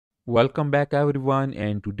Welcome back everyone,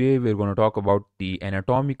 and today we're going to talk about the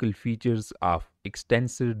anatomical features of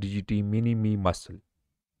extensor digiti minimi muscle.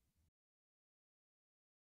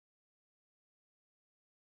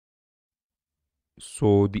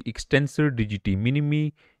 So the extensor digiti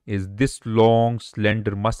minimi is this long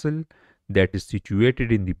slender muscle that is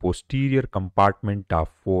situated in the posterior compartment of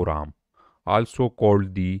forearm, also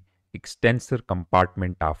called the extensor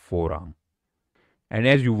compartment of forearm. And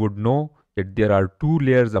as you would know that there are two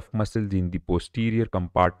layers of muscles in the posterior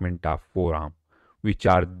compartment of forearm, which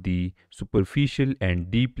are the superficial and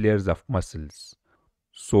deep layers of muscles.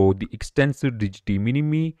 So the extensor digiti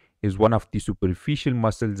minimi is one of the superficial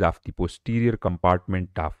muscles of the posterior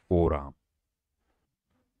compartment of forearm.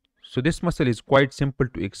 So this muscle is quite simple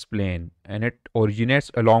to explain, and it originates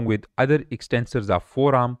along with other extensors of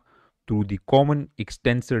forearm through the common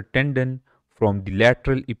extensor tendon from the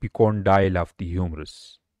lateral epicondyle of the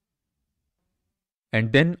humerus.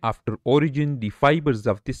 And then after origin, the fibers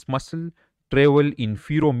of this muscle travel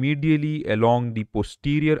inferomedially along the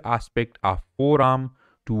posterior aspect of forearm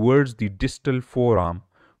towards the distal forearm,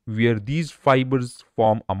 where these fibers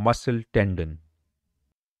form a muscle tendon.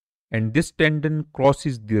 And this tendon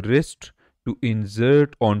crosses the wrist to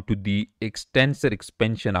insert onto the extensor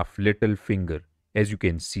expansion of little finger, as you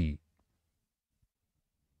can see.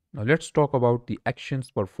 Now let's talk about the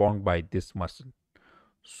actions performed by this muscle.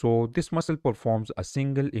 So this muscle performs a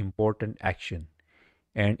single important action.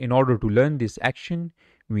 And in order to learn this action,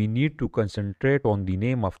 we need to concentrate on the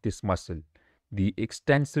name of this muscle, the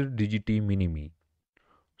extensor digiti minimi.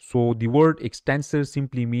 So the word extensor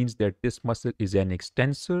simply means that this muscle is an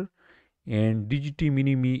extensor and digiti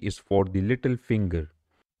minimi is for the little finger.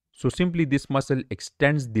 So simply this muscle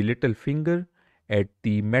extends the little finger at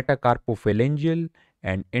the metacarpophalangeal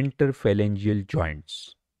and interphalangeal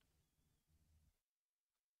joints.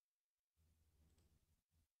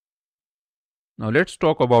 Now let's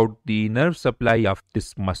talk about the nerve supply of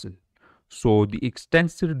this muscle. So the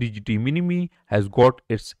extensor digiti minimi has got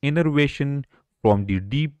its innervation from the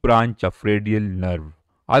deep branch of radial nerve,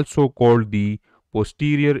 also called the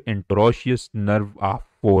posterior interosseous nerve of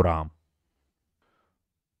forearm.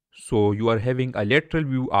 So you are having a lateral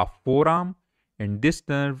view of forearm, and this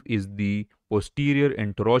nerve is the posterior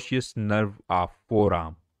interosseous nerve of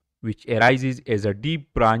forearm, which arises as a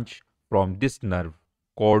deep branch from this nerve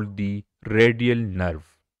called the radial nerve,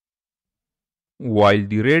 while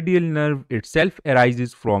the radial nerve itself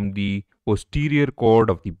arises from the posterior cord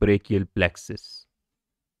of the brachial plexus.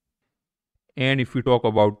 And if we talk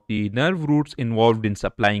about the nerve roots involved in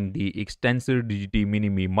supplying the extensor digiti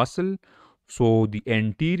minimi muscle, so the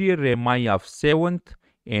anterior rami of 7th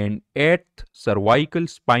and 8th cervical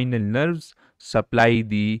spinal nerves supply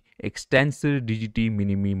the extensor digiti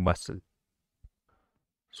minimi muscle.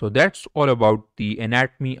 So that's all about the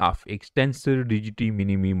anatomy of extensor digiti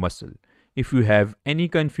minimi muscle. If you have any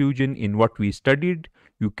confusion in what we studied,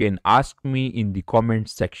 you can ask me in the comment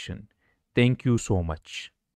section. Thank you so much.